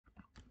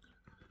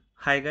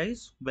Hi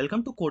guys,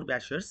 welcome to Code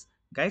Bashers.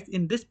 Guys,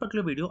 in this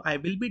particular video, I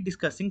will be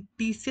discussing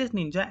TCS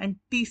Ninja and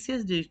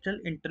TCS Digital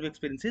interview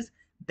experiences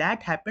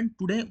that happened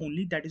today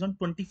only, that is on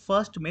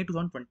 21st May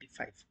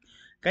 2025.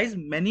 Guys,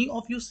 many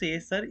of you say,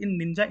 sir, in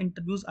Ninja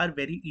interviews are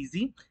very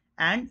easy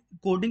and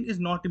coding is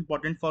not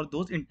important for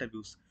those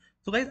interviews.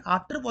 So guys,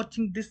 after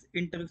watching this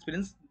interview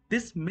experience,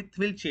 this myth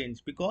will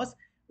change because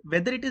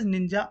whether it is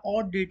Ninja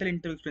or Digital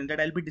interview experience that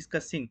I'll be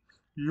discussing,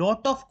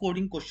 lot of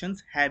coding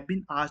questions have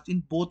been asked in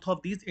both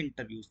of these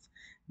interviews.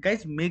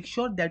 Guys, make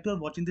sure that you are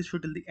watching this show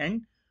till the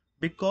end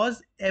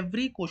because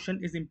every question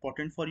is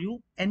important for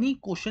you. Any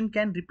question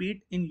can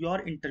repeat in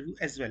your interview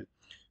as well,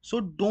 so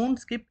don't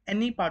skip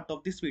any part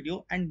of this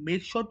video and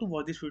make sure to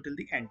watch this show till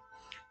the end.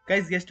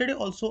 Guys, yesterday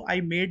also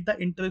I made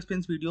the interview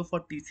experience video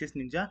for TCS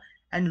Ninja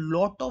and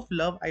lot of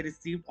love I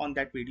received on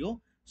that video.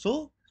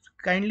 So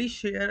kindly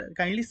share,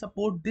 kindly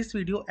support this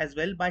video as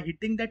well by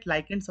hitting that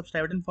like and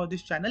subscribe button for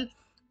this channel.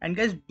 And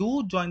guys,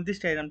 do join this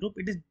Telegram group.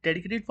 It is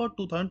dedicated for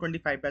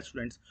 2025 batch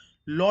students.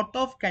 Lot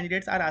of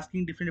candidates are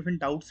asking different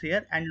doubts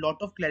here and lot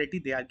of clarity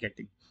they are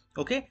getting.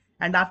 Okay.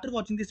 And after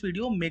watching this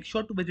video, make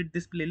sure to visit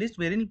this playlist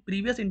wherein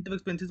previous interview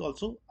experiences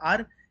also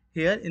are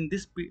here in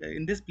this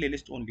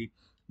playlist only.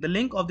 The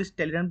link of this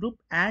Telegram group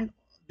and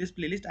this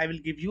playlist I will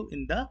give you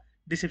in the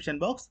description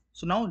box.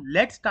 So now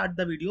let's start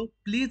the video.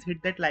 Please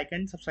hit that like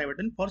and subscribe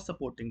button for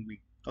supporting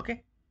me.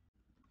 Okay.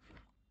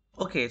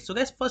 Okay, so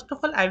guys, first of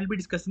all, I will be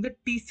discussing the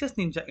TCS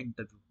Ninja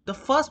interview. The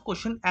first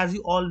question, as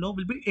you all know,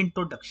 will be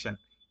introduction.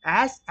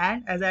 As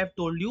I have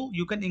told you,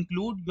 you can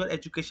include your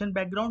education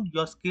background,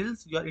 your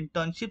skills, your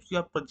internships,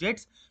 your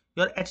projects,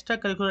 your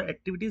extracurricular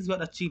activities,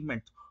 your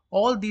achievements.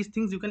 All these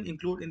things you can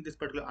include in this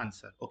particular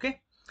answer.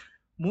 Okay.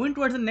 Moving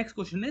towards the next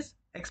question is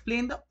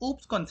explain the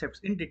OOPS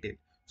concepts in detail.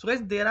 So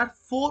guys, there are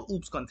four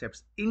OOPS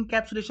concepts: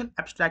 encapsulation,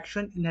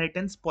 abstraction,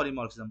 inheritance,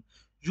 polymorphism.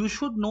 You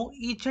should know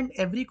each and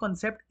every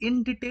concept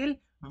in detail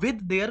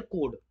with their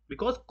code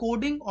because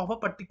coding of a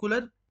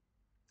particular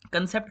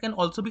concept can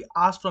also be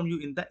asked from you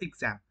in the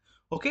exam.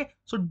 Okay,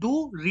 so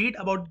do read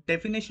about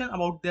definition,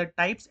 about their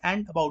types,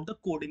 and about the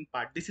coding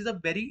part. This is a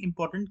very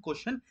important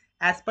question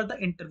as per the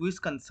interview is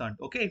concerned.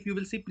 Okay, if you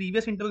will see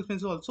previous interview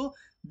experiences also,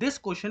 this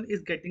question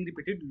is getting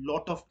repeated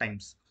lot of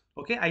times.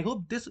 Okay, I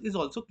hope this is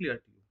also clear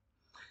to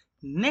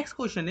you. Next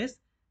question is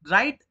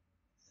write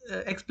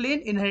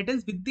explain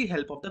inheritance with the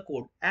help of the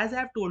code. As I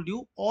have told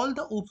you, all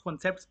the OOPS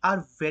concepts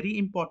are very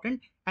important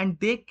and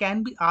they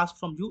can be asked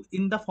from you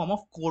in the form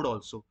of code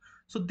also.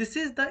 So this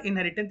is the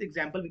inheritance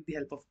example with the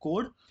help of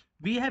code.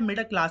 We have made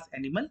a class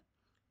animal.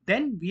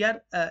 Then we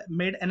are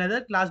made another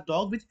class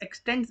dog which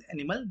extends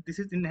animal. This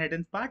is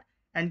inheritance part.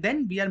 And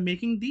then we are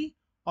making the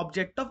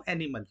object of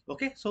animal.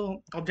 Okay.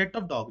 So object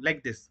of dog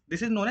like this.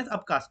 This is known as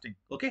upcasting.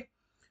 Okay.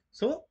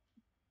 So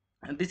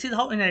and this is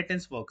how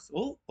inheritance works.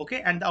 Oh,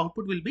 okay. And the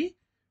output will be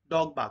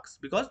dog barks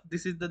because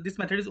this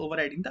method is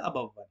overriding the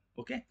above one.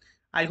 Okay.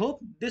 I hope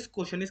this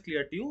question is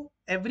clear to you.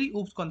 Every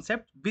OOPS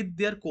concept with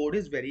their code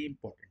is very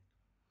important.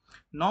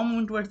 Now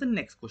moving towards the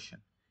next question.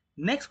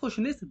 Next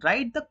question is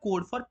write the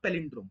code for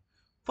palindrome.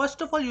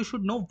 First of all, you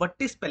should know what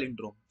is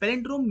palindrome.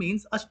 Palindrome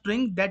means a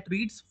string that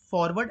reads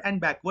forward and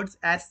backwards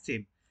as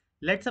same.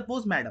 Let's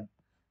suppose madam.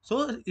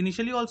 So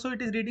initially also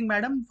it is reading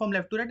madam from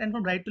left to right and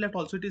from right to left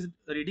also it is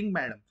reading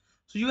madam.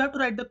 So you have to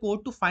write the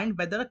code to find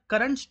whether a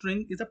current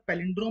string is a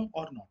palindrome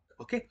or not.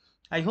 Okay.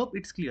 I hope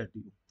it's clear to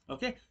you.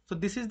 Okay. So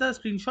this is the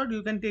screenshot.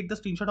 You can take the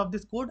screenshot of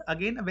this code.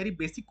 Again, a very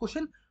basic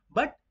question,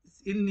 but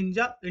in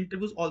Ninja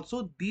interviews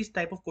also these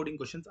type of coding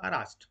questions are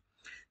asked.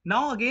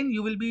 Now again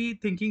you will be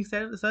thinking,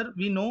 sir,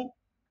 we know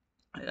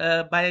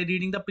by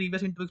reading the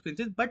previous interview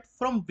experiences, but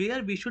from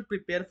where we should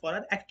prepare for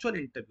our actual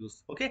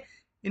interviews. Okay,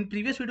 in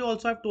previous video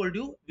also I've told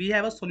you we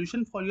have a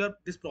solution for your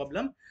this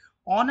problem.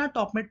 On our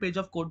top mid page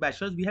of Code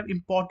Bashers, we have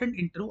important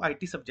interview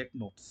IT subject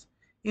notes.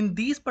 In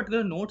these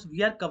particular notes,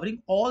 we are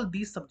covering all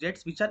these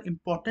subjects which are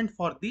important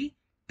for the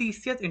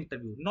TCS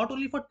interview, not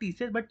only for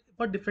TCS but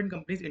for different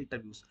companies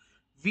interviews.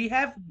 We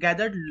have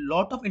gathered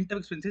lot of interview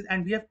experiences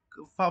and we have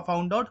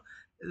found out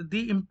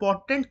the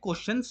important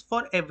questions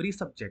for every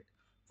subject.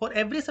 For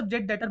every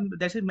subject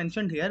that is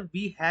mentioned here,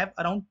 we have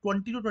around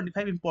 20 to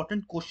 25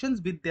 important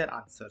questions with their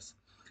answers.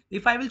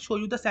 If I will show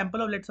you the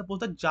sample of, let's suppose,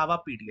 the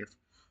Java PDF,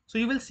 so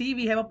you will see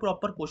we have a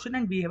proper question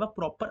and we have a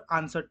proper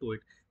answer to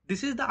it.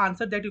 This is the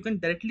answer that you can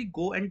directly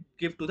go and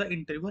give to the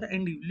interviewer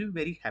and you will be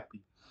very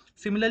happy.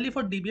 Similarly,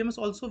 for DBMS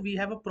also we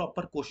have a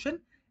proper question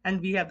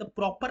and we have the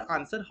proper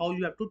answer how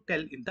you have to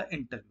tell in the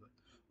interview.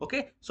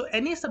 Okay, so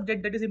any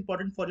subject that is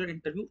important for your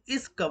interview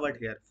is covered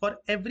here. For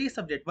every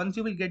subject, once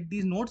you will get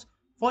these notes,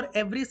 for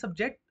every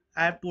subject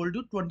I have told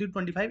you 20 to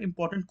 25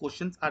 important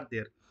questions are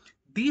there.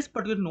 These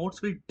particular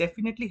notes will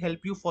definitely help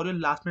you for your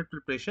last minute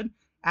preparation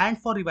and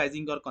for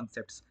revising your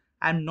concepts.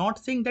 I'm not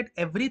saying that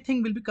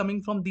everything will be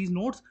coming from these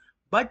notes,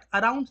 but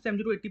around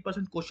 70 to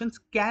 80% questions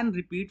can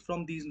repeat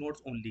from these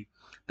notes only.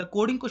 The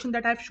coding question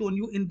that I've shown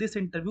you in this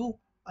interview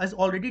is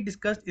already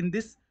discussed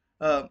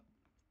uh,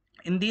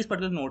 in these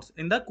particular notes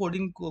in the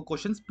coding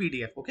questions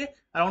PDF. Okay,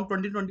 around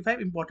 20 to 25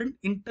 important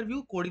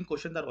interview coding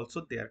questions are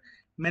also there.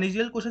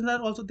 Managerial questions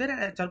are also there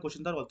and HR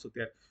questions are also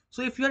there.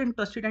 So if you are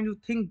interested and you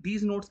think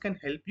these notes can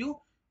help you,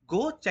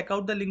 go check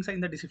out the links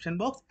in the description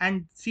box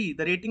and see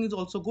the rating is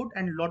also good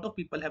and a lot of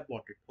people have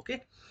bought it.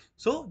 Okay,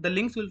 so the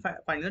links you will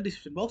find in the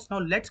description box. Now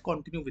let's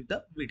continue with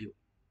the video.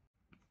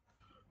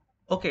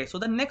 Okay, so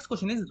the next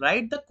question is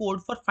write the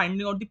code for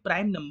finding out the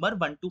prime number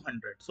 1 to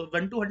 100. So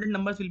 1 to 100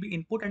 numbers will be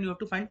input and you have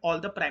to find all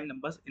the prime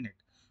numbers in it.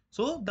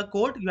 So the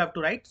code you have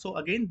to write. So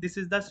again, this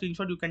is the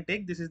screenshot you can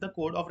take. This is the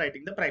code of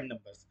writing the prime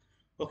numbers.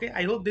 Okay,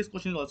 I hope this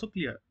question is also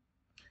clear.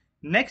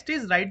 Next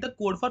is write the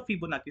code for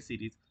Fibonacci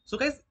series. So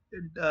guys,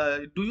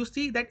 do you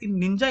see that in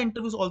Ninja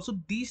interviews also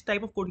these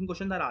type of coding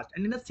questions are asked,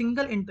 and in a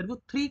single interview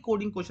 3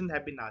 coding questions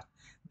have been asked.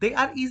 They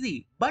are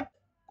easy, but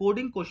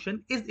coding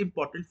question is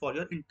important for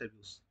your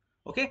interviews.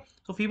 Okay,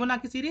 so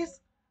Fibonacci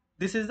series,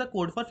 this is the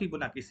code for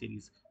Fibonacci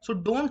series. So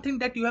don't think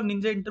that you have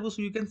Ninja interview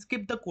so you can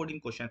skip the coding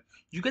question.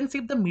 You can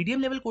skip the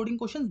medium level coding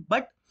questions,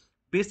 but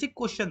basic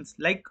questions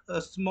like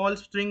small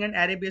string and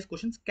array based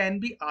questions can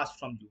be asked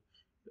from you.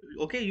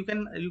 Okay, you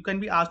can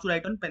be asked to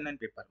write on pen and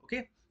paper.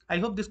 Okay, I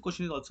hope this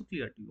question is also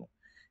clear to you.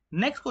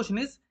 Next question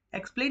is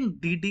explain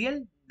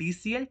ddl,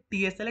 dcl,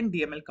 tsl and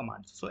dml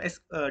commands. So as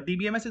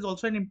dbms is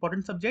also an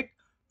important subject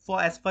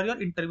for as far your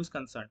interviews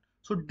concerned.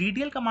 So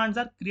ddl commands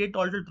are create,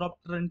 alter, drop,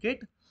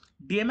 truncate.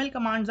 Dml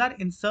commands are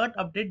insert,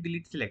 update,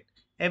 delete, select.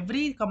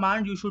 Every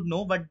command you should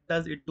know what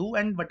does it do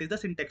and what is the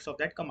syntax of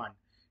that command.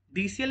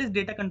 Dcl is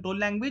data control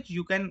language.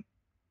 You can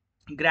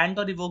grant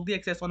or revoke the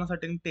access on a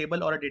certain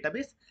table or a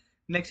database.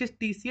 Next is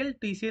TCL.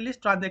 TCL is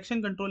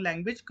transaction control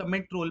language,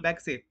 commit, rollback,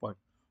 save point.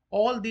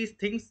 All these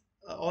things,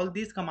 all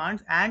these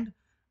commands and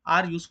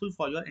are useful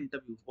for your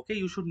interview. Okay,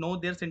 you should know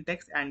their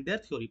syntax and their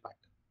theory part.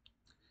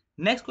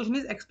 Next question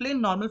is explain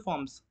normal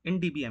forms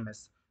in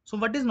DBMS. So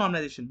what is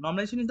normalization?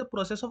 Normalization is the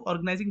process of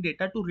organizing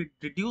data to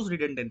reduce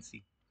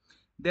redundancy.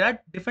 There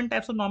are different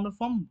types of normal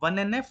form: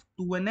 1NF,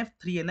 2NF,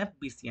 3NF,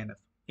 BCNF.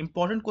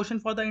 Important question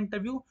for the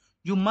interview.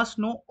 You must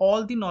know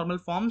all the normal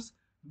forms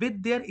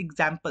with their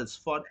examples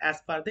for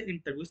as far the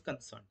interview is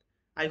concerned.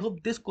 I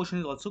hope this question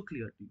is also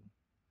clear to you.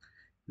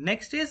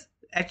 Next is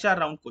HR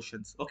round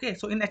questions. Okay,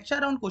 so in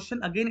HR round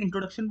question, again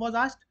introduction was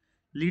asked.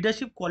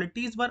 Leadership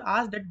qualities were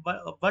asked, that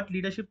what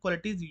leadership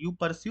qualities you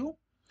pursue.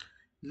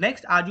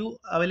 Next, are you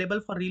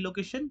available for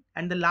relocation?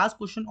 And the last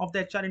question of the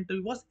HR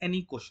interview was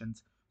any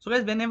questions. So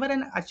guys, whenever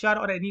an HR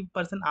or any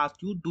person asks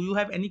you, do you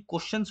have any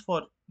questions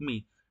for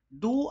me?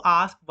 Do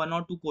ask 1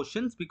 or 2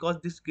 questions because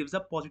this gives a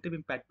positive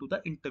impact to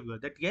the interviewer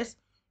that yes,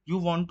 you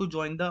want to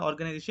join the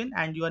organization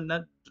and you are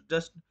not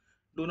just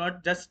do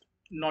not just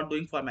not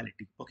doing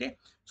formality. Okay.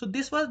 So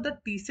this was the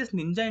TCS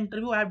Ninja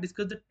interview. I have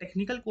discussed the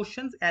technical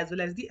questions as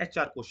well as the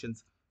HR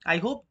questions. I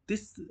hope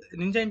this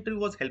Ninja interview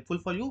was helpful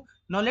for you.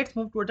 Now let's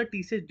move toward the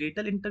TCS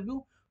digital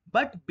interview.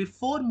 But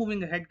before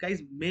moving ahead,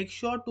 guys, make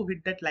sure to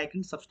hit that like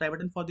and subscribe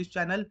button for this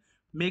channel.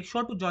 Make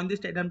sure to join this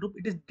Telegram group.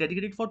 It is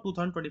dedicated for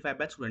 2025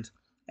 batch students.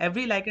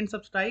 Every like and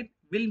subscribe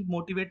will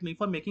motivate me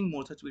for making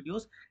more such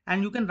videos.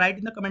 And you can write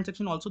in the comment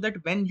section also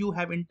that when you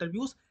have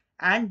interviews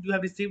and you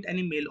have received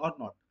any mail or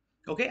not.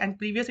 Okay, and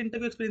previous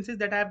interview experiences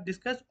that I have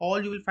discussed,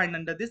 all you will find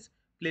under this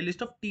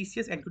playlist of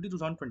TCS NQT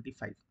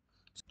 2025.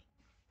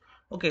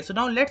 Okay, so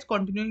now let's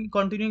continuing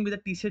with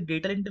the TCS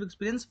data interview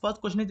experience. First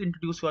question is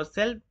introduce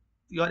yourself,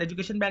 your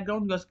education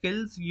background, your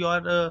skills,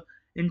 your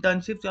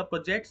internships, your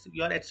projects,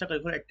 your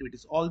extracurricular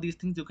activities. All these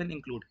things you can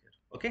include here.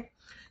 Okay.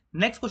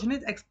 Next question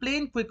is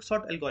explain quick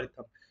sort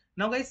algorithm.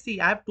 Now guys, see,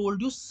 I have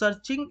told you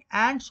searching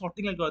and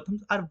sorting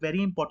algorithms are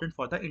very important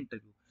for the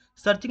interview.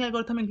 Searching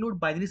algorithm include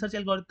binary search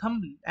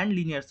algorithm and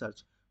linear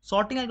search.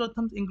 Sorting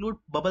algorithms include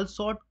bubble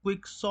sort,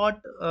 quick sort,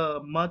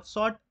 merge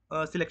sort,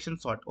 selection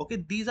sort.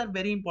 Okay, these are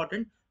very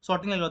important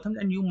sorting algorithms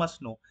and you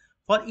must know.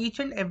 For each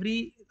and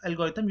every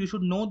algorithm, you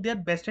should know their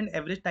best and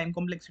average time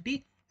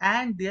complexity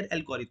and their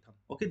algorithm.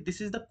 Okay,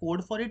 this is the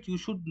code for it. You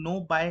should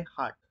know by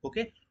heart.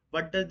 Okay,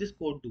 what does this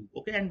code do?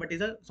 Okay, and what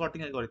is a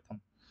sorting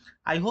algorithm?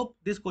 I hope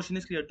this question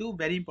is clear to you.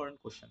 Very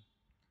important question.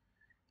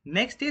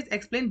 Next is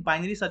explain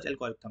binary search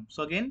algorithm.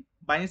 So again,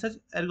 binary search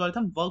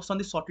algorithm works on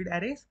the sorted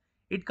arrays.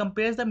 It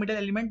compares the middle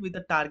element with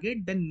the target,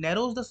 then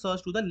narrows the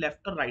search to the left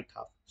or right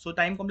half. So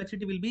time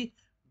complexity will be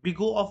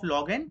big O of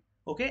log n,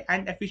 okay,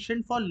 and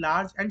efficient for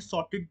large and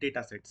sorted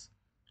data sets.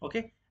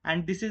 Okay,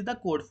 and this is the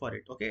code for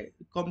it. Okay,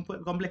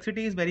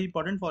 complexity is very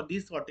important for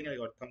these sorting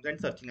algorithms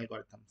and searching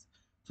algorithms.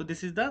 So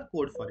this is the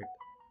code for it.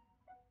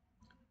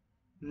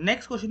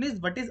 Next question is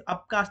what is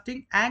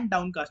upcasting and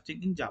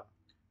downcasting in Java?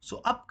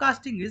 So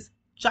upcasting is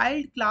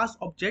child class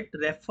object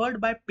referred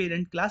by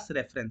parent class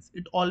reference.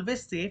 It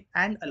always safe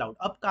and allowed.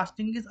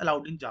 Upcasting is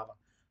allowed in Java.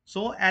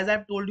 So as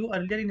I've told you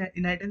earlier in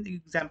inheritance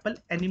example,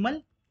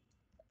 animal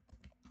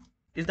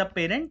is the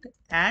parent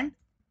and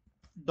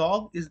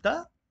dog is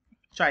the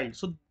child.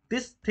 So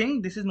this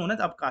is known as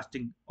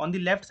upcasting. On the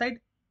left side,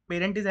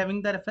 parent is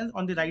having the reference.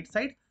 On the right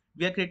side,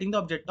 we are creating the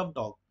object of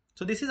dog.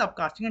 So this is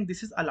upcasting and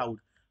this is allowed.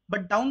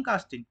 But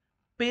downcasting,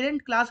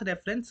 parent class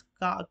reference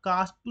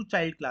cast to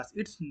child class,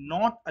 it's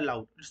not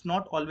allowed. It's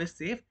not always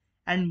safe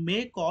and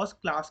may cause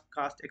class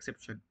cast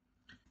exception.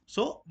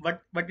 So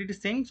what it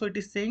is saying, so it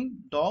is saying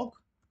dog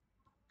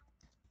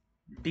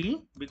D,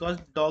 because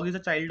dog is a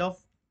child of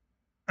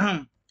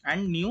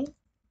and new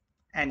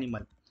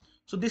animal.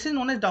 So this is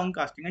known as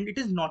downcasting, and it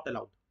is not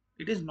allowed.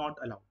 It is not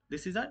allowed.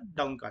 This is a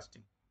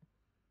downcasting,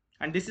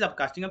 and this is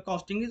upcasting.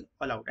 Upcasting is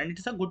allowed, and it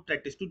is a good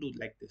practice to do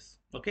like this.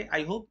 Okay,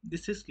 I hope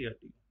this is clear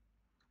to you.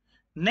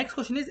 Next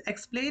question is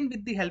explain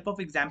with the help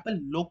of example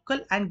local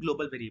and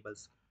global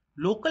variables.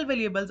 Local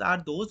variables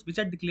are those which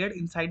are declared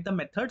inside the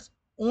methods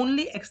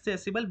only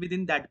accessible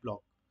within that block.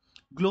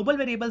 Global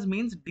variables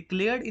means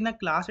declared in a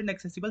class and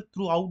accessible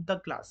throughout the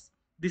class.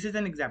 This is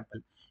an example.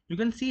 You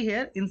can see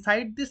here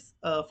inside this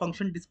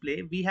function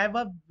display, we have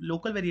a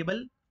local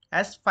variable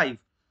as 5.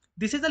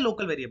 This is a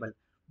local variable,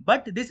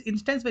 but this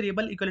instance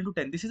variable equal to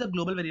 10. This is a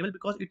global variable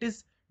because it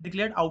is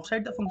declared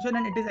outside the function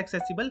and it is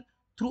accessible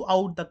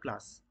throughout the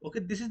class.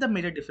 Okay, this is the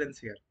major difference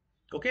here.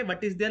 Okay,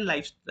 what is their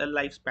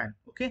lifespan?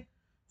 Okay,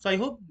 so I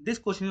hope this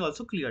question is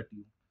also clear to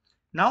you.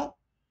 Now,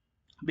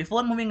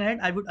 before moving ahead,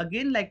 I would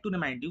again like to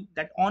remind you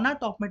that on our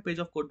top mid page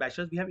of Code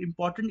Bashers, we have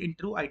important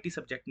intro IT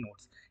subject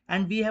notes,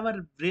 and we have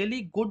a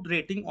really good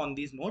rating on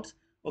these notes.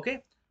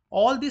 Okay,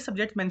 all these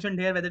subjects mentioned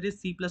here, whether it is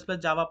C++,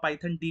 Java,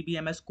 Python,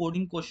 DBMS,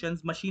 coding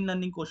questions, machine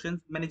learning questions,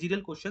 managerial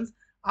questions,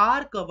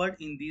 are covered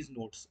in these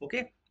notes.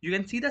 Okay, you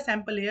can see the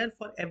sample here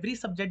for every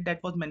subject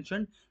that was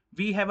mentioned.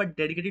 We have a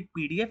dedicated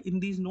PDF in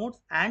these notes,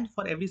 and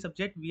for every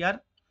subject, we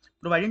are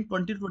providing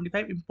 20 to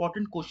 25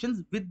 important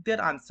questions with their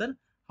answer,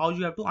 how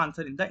you have to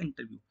answer in the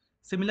interview.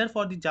 Similar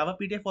for the Java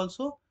PDF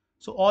also.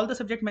 So all the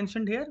subject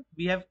mentioned here,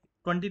 we have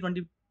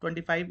 25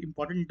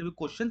 important interview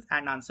questions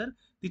and answer.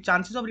 The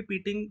chances of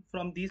repeating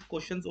from these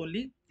questions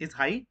only is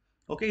high.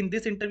 Okay, in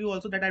this interview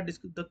also that I've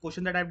discussed, the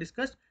question that I've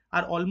discussed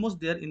are almost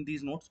there in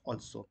these notes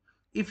also.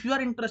 If you are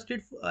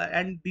interested,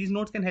 and these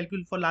notes can help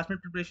you for last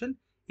minute preparation.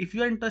 If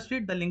you are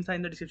interested, the links are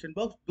in the description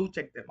box. Do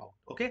check them out.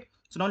 Okay.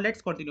 So now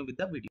let's continue with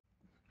the video.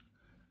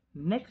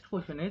 Next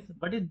question is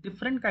what is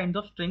different kinds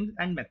of strings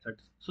and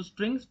methods. So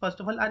strings first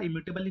of all are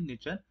immutable in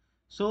nature.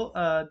 So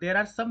there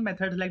are some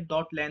methods like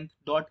dot length,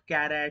 dot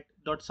caret,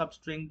 dot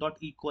substring, dot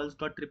equals,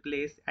 dot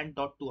replace, and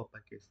dot to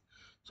uppercase.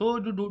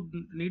 So you do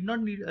need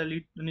not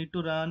need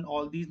to run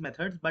all these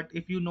methods, but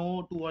if you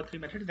know 2 or 3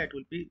 methods, that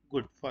will be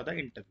good for the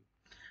interview.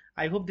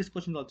 I hope this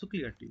question is also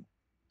clear to you.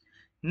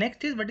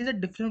 Next is what is the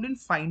difference between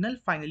final,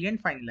 finally,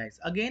 and finalize.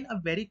 Again, a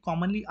very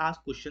commonly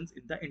asked questions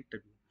in the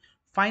interview.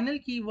 Final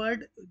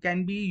keyword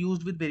can be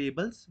used with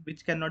variables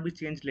which cannot be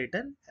changed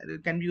later.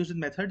 It can be used with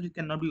methods which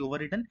cannot be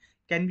overridden.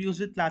 Can be used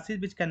with classes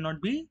which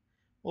cannot be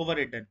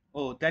overridden.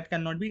 Oh, that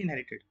cannot be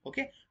inherited.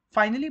 Okay.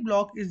 Finally,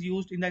 block is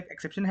used in the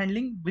exception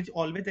handling, which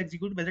always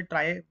execute whether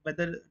try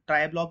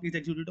block is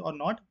executed or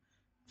not.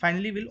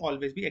 Finally, will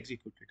always be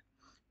executed.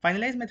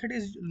 Finalize method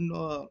is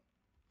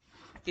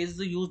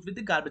used with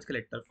the garbage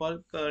collector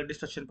for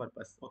destruction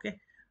purpose. Okay,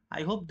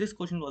 I hope this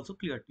question is also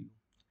clear to you.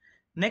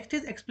 Next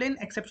is explain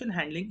exception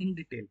handling in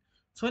detail.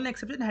 So in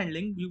exception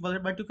handling,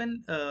 what you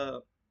can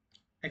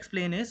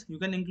explain is you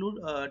can include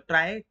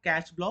try,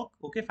 catch block,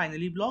 okay,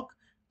 finally block,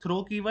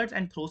 throw keywords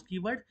and throws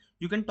keyword.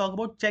 You can talk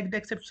about checked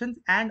exceptions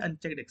and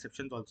unchecked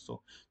exceptions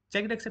also.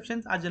 Checked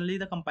exceptions are generally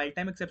the compile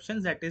time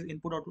exceptions, that is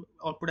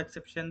output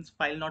exceptions,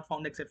 file not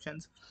found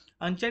exceptions.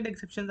 Unchecked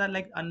exceptions are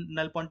like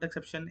null pointer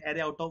exception, array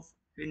out of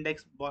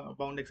index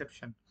bound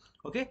exception.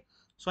 Okay,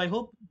 so I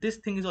hope this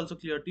thing is also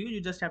clear to you.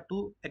 You just have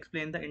to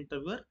explain the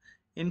interviewer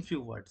in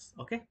few words.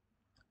 Okay.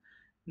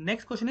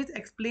 Next question is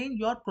explain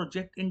your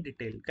project in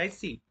detail. Guys,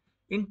 see,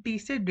 in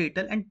TCS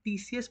Detail and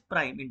TCS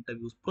Prime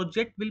interviews,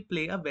 project will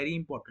play a very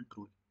important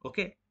role.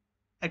 Okay,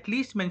 at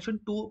least mention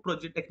 2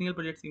 technical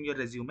projects in your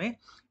resume,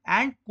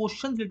 and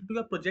questions related to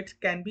your projects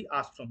can be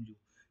asked from you,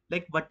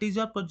 like what is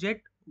your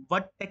project,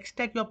 what tech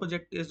stack your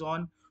project is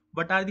on,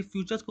 what are the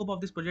future scope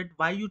of this project,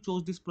 why you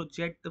chose this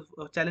project,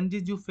 the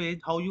challenges you faced,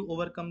 how you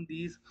overcome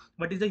these,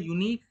 what is the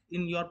unique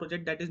in your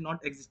project that is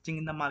not existing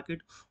in the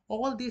market.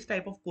 All these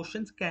type of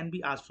questions can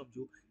be asked from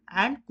you,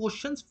 and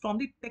questions from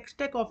the tech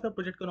stack of your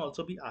project can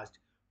also be asked.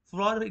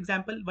 For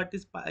example, what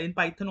is in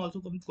Python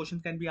also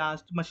questions can be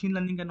asked, machine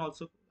learning can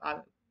also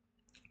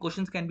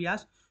questions can be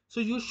asked. So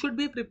you should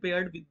be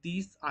prepared with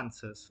these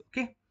answers.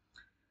 Okay.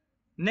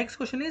 Next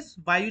question is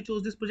why you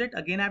chose this project.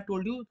 Again, I have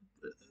told you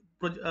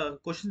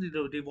questions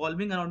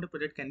revolving around the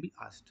project can be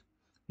asked.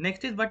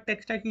 Next is what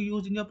tech stack you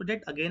use in your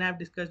project. Again, I have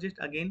discussed it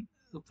again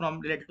from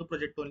related to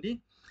project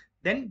only.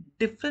 Then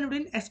difference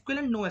between SQL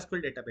and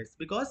NoSQL database,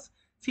 because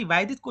see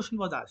why this question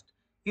was asked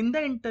in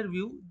the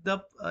interview. The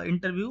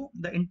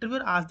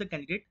interviewer asked the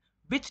candidate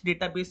which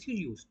database you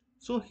used.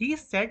 So he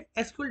said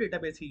SQL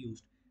database he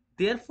used.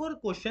 Therefore,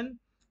 question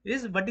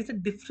is what is the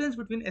difference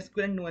between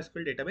SQL and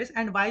NoSQL database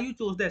and why you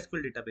chose the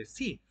SQL database.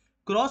 See,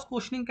 cross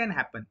questioning can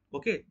happen.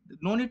 Okay,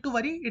 no need to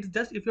worry. It's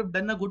just if you've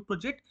done a good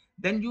project,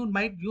 then you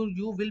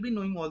will be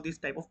knowing all these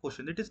type of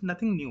questions. It is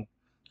nothing new.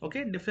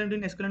 Okay, difference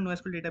between SQL and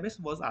NoSQL database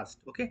was asked.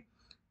 Okay,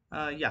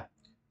 yeah.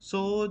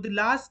 So the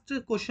last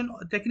question,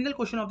 technical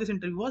question of this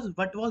interview was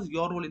what was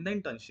your role in the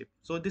internship.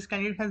 So this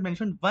candidate has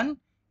mentioned one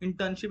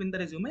internship in the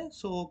resume.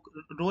 So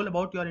role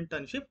about your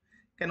internship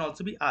can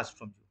also be asked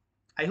from you.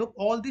 I hope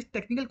all these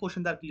technical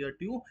questions are clear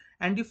to you.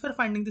 And if you're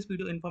finding this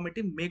video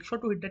informative, make sure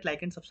to hit that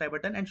like and subscribe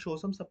button and show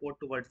some support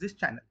towards this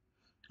channel.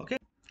 Okay.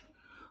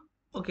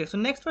 Okay, so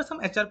next were some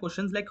HR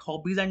questions like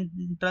hobbies and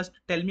interest.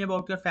 Tell me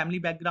about your family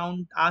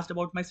background. Asked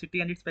about my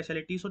city and its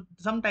specialty. So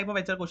some type of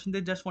HR question.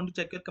 They just want to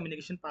check your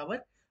communication power.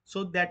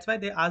 So that's why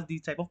they ask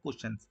these type of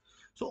questions.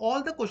 So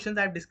all the questions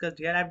I've discussed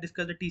here, I've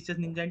discussed the TCS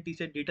Ninja and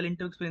TCS Digital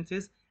Interview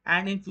Experiences,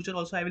 and in future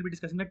also I will be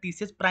discussing the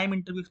TCS Prime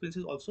Interview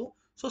Experiences also.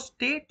 So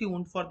stay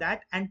tuned for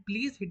that, and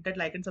please hit that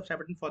like and subscribe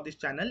button for this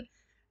channel.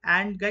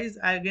 And guys,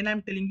 again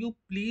I'm telling you,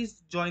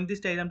 please join this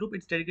Telegram group.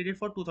 It's dedicated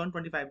for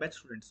 2025 batch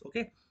students.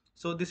 Okay,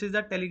 so this is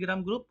the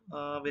Telegram group,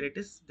 where it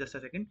is, just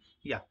a second.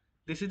 Yeah,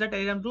 this is the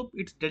Telegram group.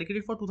 It's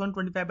dedicated for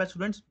 2025 batch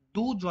students.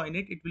 Do join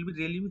it. It will be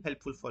really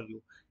helpful for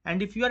you.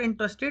 And if you are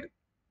interested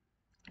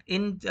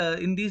in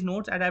these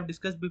notes that I have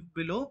discussed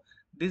below,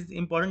 this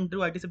important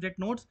interview IT subject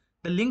notes,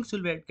 the links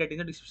will be get in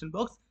the description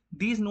box.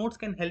 These notes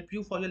can help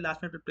you for your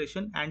last minute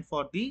preparation and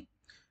for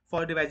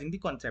revising the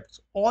concepts.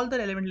 All the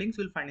relevant links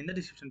you will find in the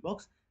description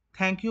box.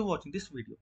 Thank you for watching this video.